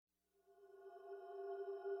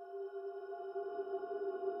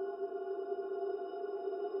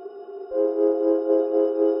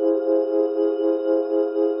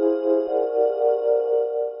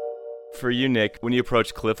For you, Nick, when you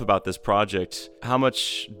approached Cliff about this project, how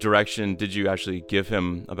much direction did you actually give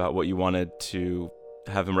him about what you wanted to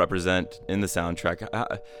have him represent in the soundtrack?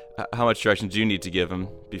 How much direction do you need to give him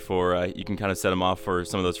before you can kind of set him off for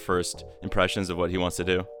some of those first impressions of what he wants to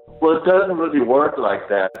do? Well, it doesn't really work like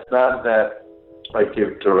that. It's not that I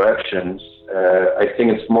give directions. I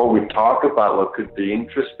think it's more we talk about what could be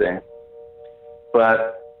interesting.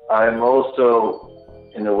 But I'm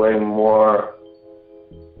also, in a way, more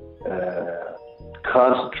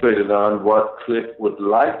concentrated on what Cliff would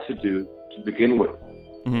like to do to begin with,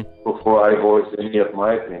 before I voice any of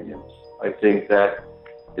my opinions. I think that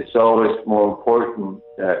it's always more important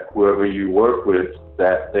that whoever you work with,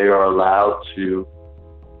 that they are allowed to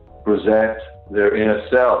present their inner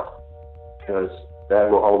self, because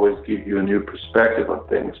that will always give you a new perspective on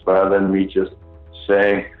things, rather than me just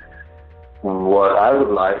saying what I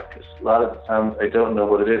would like, because a lot of the times I don't know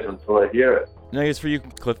what it is until I hear it. Now, I guess for you,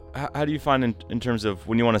 Cliff, how do you find in terms of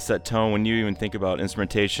when you want to set tone, when you even think about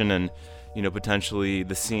instrumentation and, potentially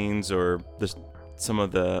the scenes or some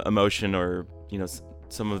of the emotion or,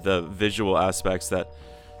 some of the visual aspects that,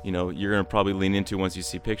 you're going to probably lean into once you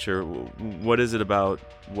see picture. What is it about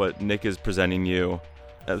what Nick is presenting you,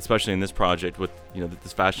 especially in this project with,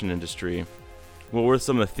 this fashion industry? What were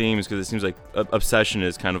some of the themes? Because it seems like obsession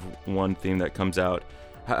is kind of one theme that comes out.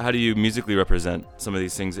 How do you musically represent some of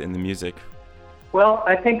these things in the music? Well,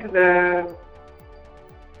 I think one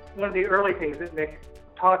of the early things that Nick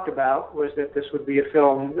talked about was that this would be a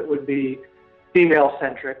film that would be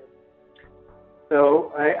female-centric.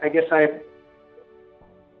 So I guess I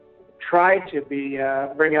tried to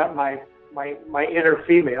bring out my inner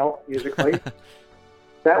female musically.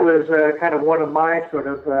 That was kind of one of my sort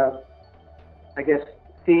of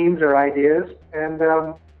themes or ideas. And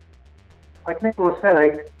like Nicholas said,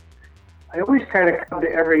 I always kind of come to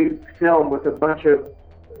every film with a bunch of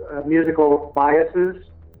musical biases,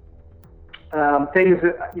 things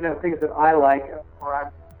that I like or I'm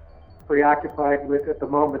preoccupied with at the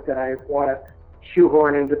moment that I want to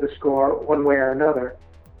shoehorn into the score one way or another.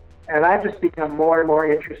 And I've just become more and more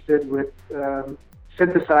interested with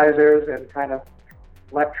synthesizers and kind of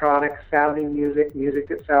electronic sounding music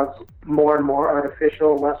that sounds more and more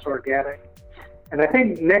artificial, less organic. And I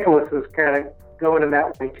think Nicholas was kind of going in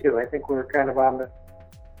that way too. I think we're kind of on the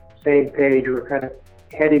same page. We're kind of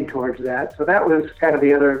heading towards that. So that was kind of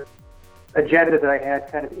the other agenda that I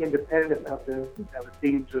had, kind of independent of the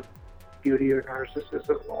themes of beauty or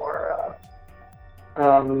narcissism or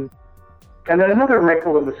and then another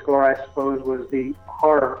wrinkle in the score, I suppose, was the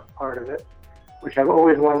horror part of it, which I've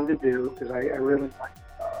always wanted to do because I really like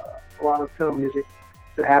a lot of film music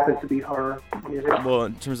that happens to be horror music. Well,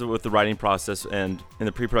 in terms of with the writing process and in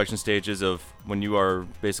the pre-production stages of when you are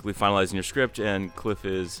basically finalizing your script and Cliff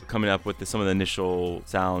is coming up with some of the initial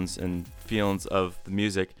sounds and feelings of the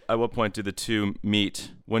music, at what point do the two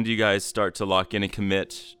meet? When do you guys start to lock in and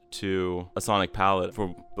commit to a sonic palette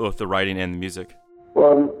for both the writing and the music?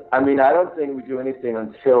 Well, I don't think we do anything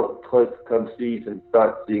until Cliff comes sees and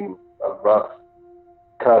starts seeing a rough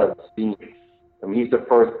cut of the scene. He's the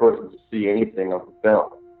first person to see anything of the film.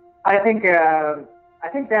 I think that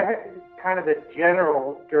kind of the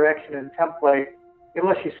general direction and template,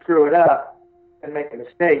 unless you screw it up and make a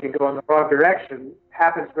mistake and go in the wrong direction,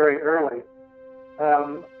 happens very early.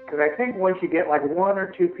 Because I think once you get like one or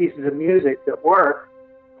two pieces of music that work,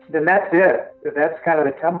 then that's it. That's kind of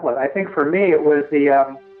the template. I think for me it was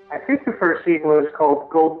I think the first scene was called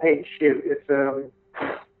Gold Paint Shoot. It's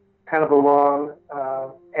kind of a long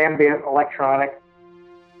ambient electronic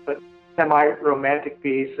but semi-romantic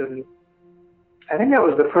piece, and I think that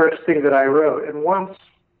was the first thing that I wrote. And once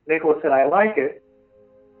Nicholas said I like it,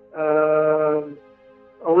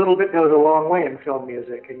 a little bit goes a long way in film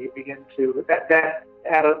music, and you begin to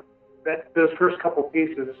those first couple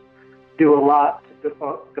pieces do a lot to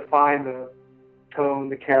define the tone,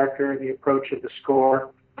 the character, the approach of the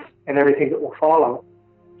score, and everything that will follow.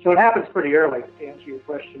 So it happens pretty early, to answer your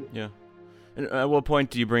question. Yeah. And at what point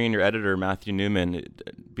do you bring in your editor, Matthew Newman,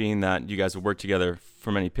 being that you guys have worked together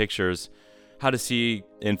for many pictures? How does he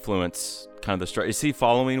influence kind of the structure? Is he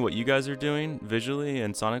following what you guys are doing visually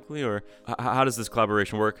and sonically, or how does this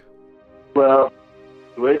collaboration work? Well,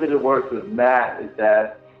 the way that it works with Matt is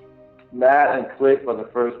that Matt and Cliff are the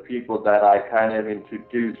first people that I kind of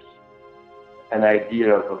introduce an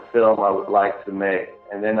idea of a film I would like to make.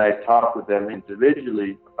 And then I talk with them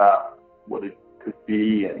individually about what it could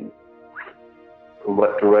be and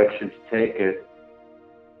what direction to take it.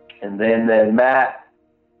 And then Matt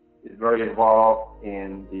is very involved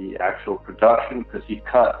in the actual production because he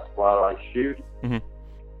cuts while I shoot. Mm-hmm.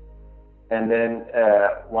 And then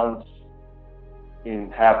once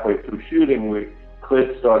in halfway through shooting,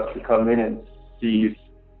 Cliff starts to come in and sees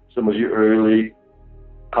some of your early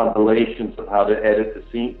compilations of how to edit the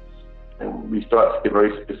scenes. And we start to get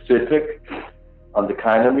very specific on the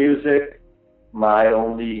kind of music. My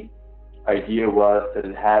only idea was that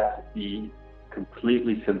it had to be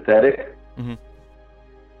completely synthetic. Mm-hmm.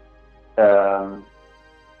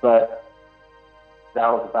 But that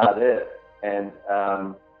was about it. And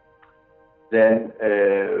then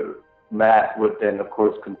Matt would then, of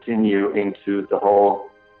course, continue into the whole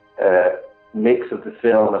mix of the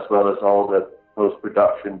film as well as all the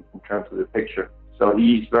post-production in terms of the picture. So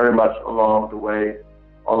he's very much along the way,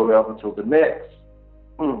 all the way up until the mix,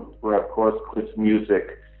 where, of course, Cliff's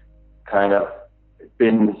music kind of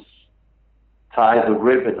ties a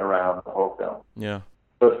ribbon around the whole film. Yeah.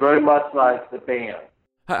 So it's very much like the band.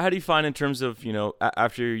 How do you find in terms of, you know,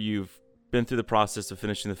 after you've been through the process of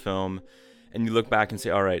finishing the film and you look back and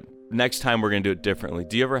say, all right, next time we're going to do it differently.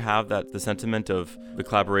 Do you ever have the sentiment of the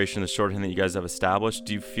collaboration, the shorthand that you guys have established?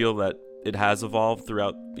 Do you feel that it has evolved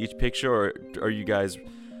throughout each picture, or do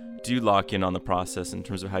you lock in on the process in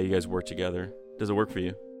terms of how you guys work together? Does it work for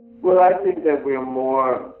you? Well, I think that the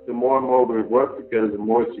more and more we work together, the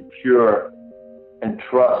more secure and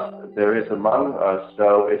trust there is among us.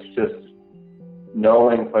 So it's just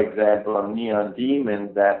knowing, for example, on Neon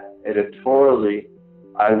Demon, that editorially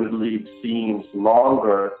I would leave scenes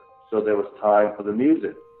longer so there was time for the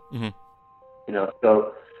music. Mm-hmm. You know,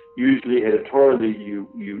 so usually editorially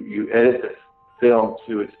you edit the film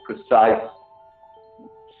to its precise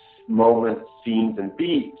moments, scenes, and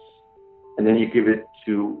beats, and then you give it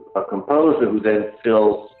to a composer who then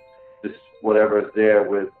fills this whatever is there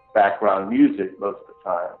with background music most of the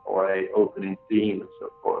time, or a opening theme and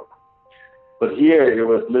so forth. But here it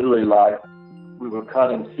was literally like we were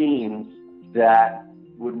cutting scenes that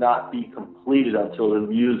would not be completed until the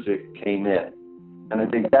music came in. And I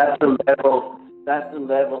think that's the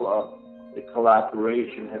level of the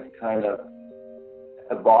collaboration has kind of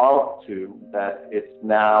evolved to, that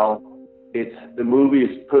the movie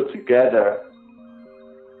is put together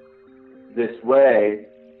this way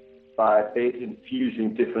by basically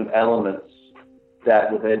infusing different elements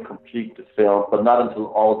that will then complete the film, but not until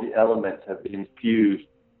all the elements have been infused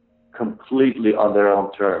completely on their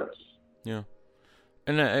own terms. Yeah.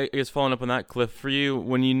 And I guess following up on that, Cliff, for you,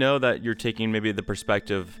 when you know that you're taking maybe the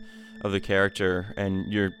perspective of the character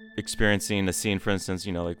and you're experiencing a scene, for instance,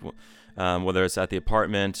 you know, like whether it's at the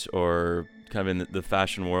apartment or kind of in the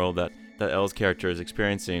fashion world that Elle's character is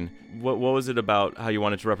experiencing, what was it about how you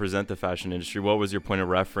wanted to represent the fashion industry? What was your point of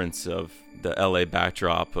reference of the LA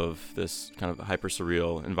backdrop of this kind of hyper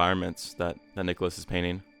surreal environments that Nicholas is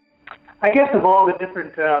painting? I guess of all the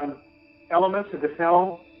different elements of the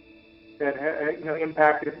film that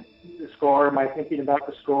impacted the score, my thinking about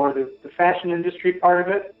the score, the fashion industry part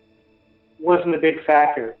of it wasn't a big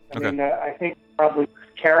factor. I mean, I think probably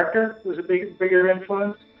character was a bigger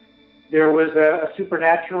influence. There was a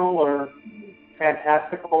supernatural or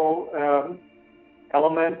fantastical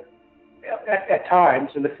element at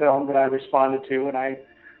times in the film that I responded to, and I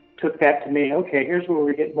took that to mean, okay, here's where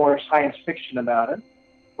we get more science fiction about it,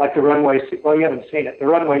 like the runway. Well, you haven't seen it. The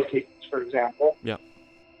runway sequence, for example. Yeah.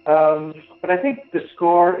 But I think the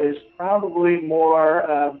score is probably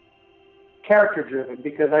more character-driven,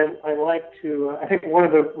 because I like to. I think one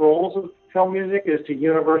of the roles of film music is to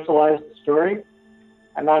universalize the story.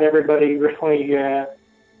 And not everybody really,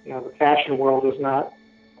 the fashion world is not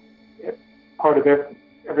part of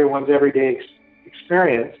everyone's everyday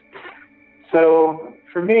experience. So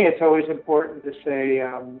for me, it's always important to say,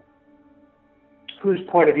 whose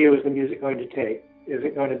point of view is the music going to take? Is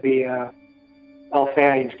it going to be Elle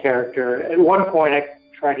Fanning's character? At one point, I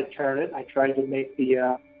tried to turn it. I tried to make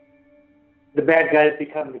the bad guys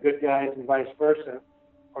become the good guys and vice versa,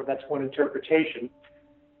 or that's one interpretation.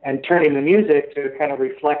 And turning the music to kind of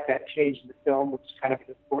reflect that change in the film was kind of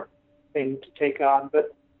an important thing to take on.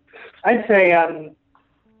 But I'd say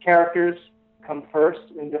characters come first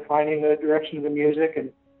in defining the direction of the music,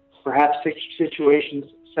 and perhaps situations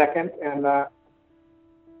second. And I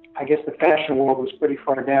guess the fashion world was pretty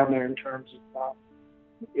far down there in terms of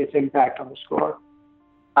its impact on the score.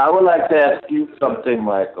 I would like to ask you something,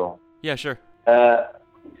 Michael. Yeah, sure. What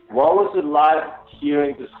was it like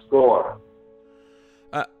hearing the score?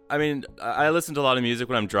 I mean, I listen to a lot of music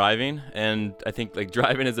when I'm driving, and I think like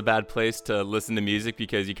driving is a bad place to listen to music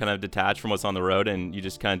because you kind of detach from what's on the road, and you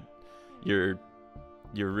just kind of, you're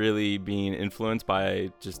really being influenced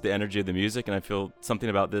by just the energy of the music. And I feel something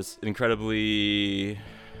about this incredibly,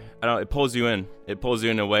 it pulls you in. It pulls you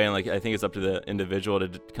in a way, and like I think it's up to the individual to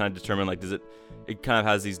kind of determine, like, it kind of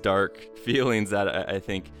has these dark feelings that I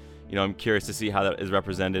think, I'm curious to see how that is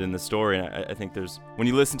represented in the story. And I think when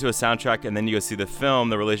you listen to a soundtrack and then you go see the film,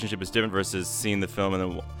 the relationship is different versus seeing the film and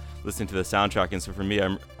then listening to the soundtrack. And so for me,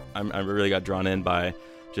 I really got drawn in by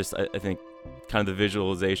just, I think, kind of the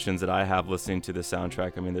visualizations that I have listening to the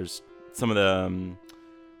soundtrack. I mean, there's some of the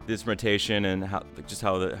instrumentation and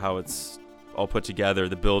how it's all put together.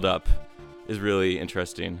 The build-up is really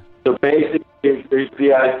interesting. So basically,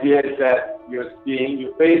 the idea is that you're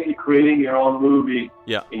basically creating your own movie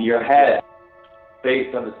in your head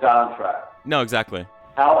based on the soundtrack. No, exactly.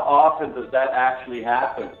 How often does that actually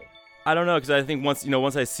happen? I don't know, because I think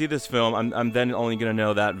once I see this film, I'm then only going to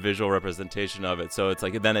know that visual representation of it. So it's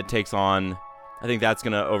like then it takes on. I think that's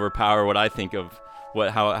going to overpower what I think of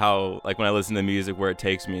how like when I listen to music, where it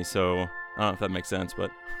takes me. So I don't know if that makes sense,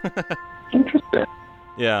 but interesting.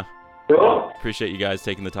 Yeah. Cool. Appreciate you guys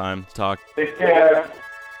taking the time to talk. Take care.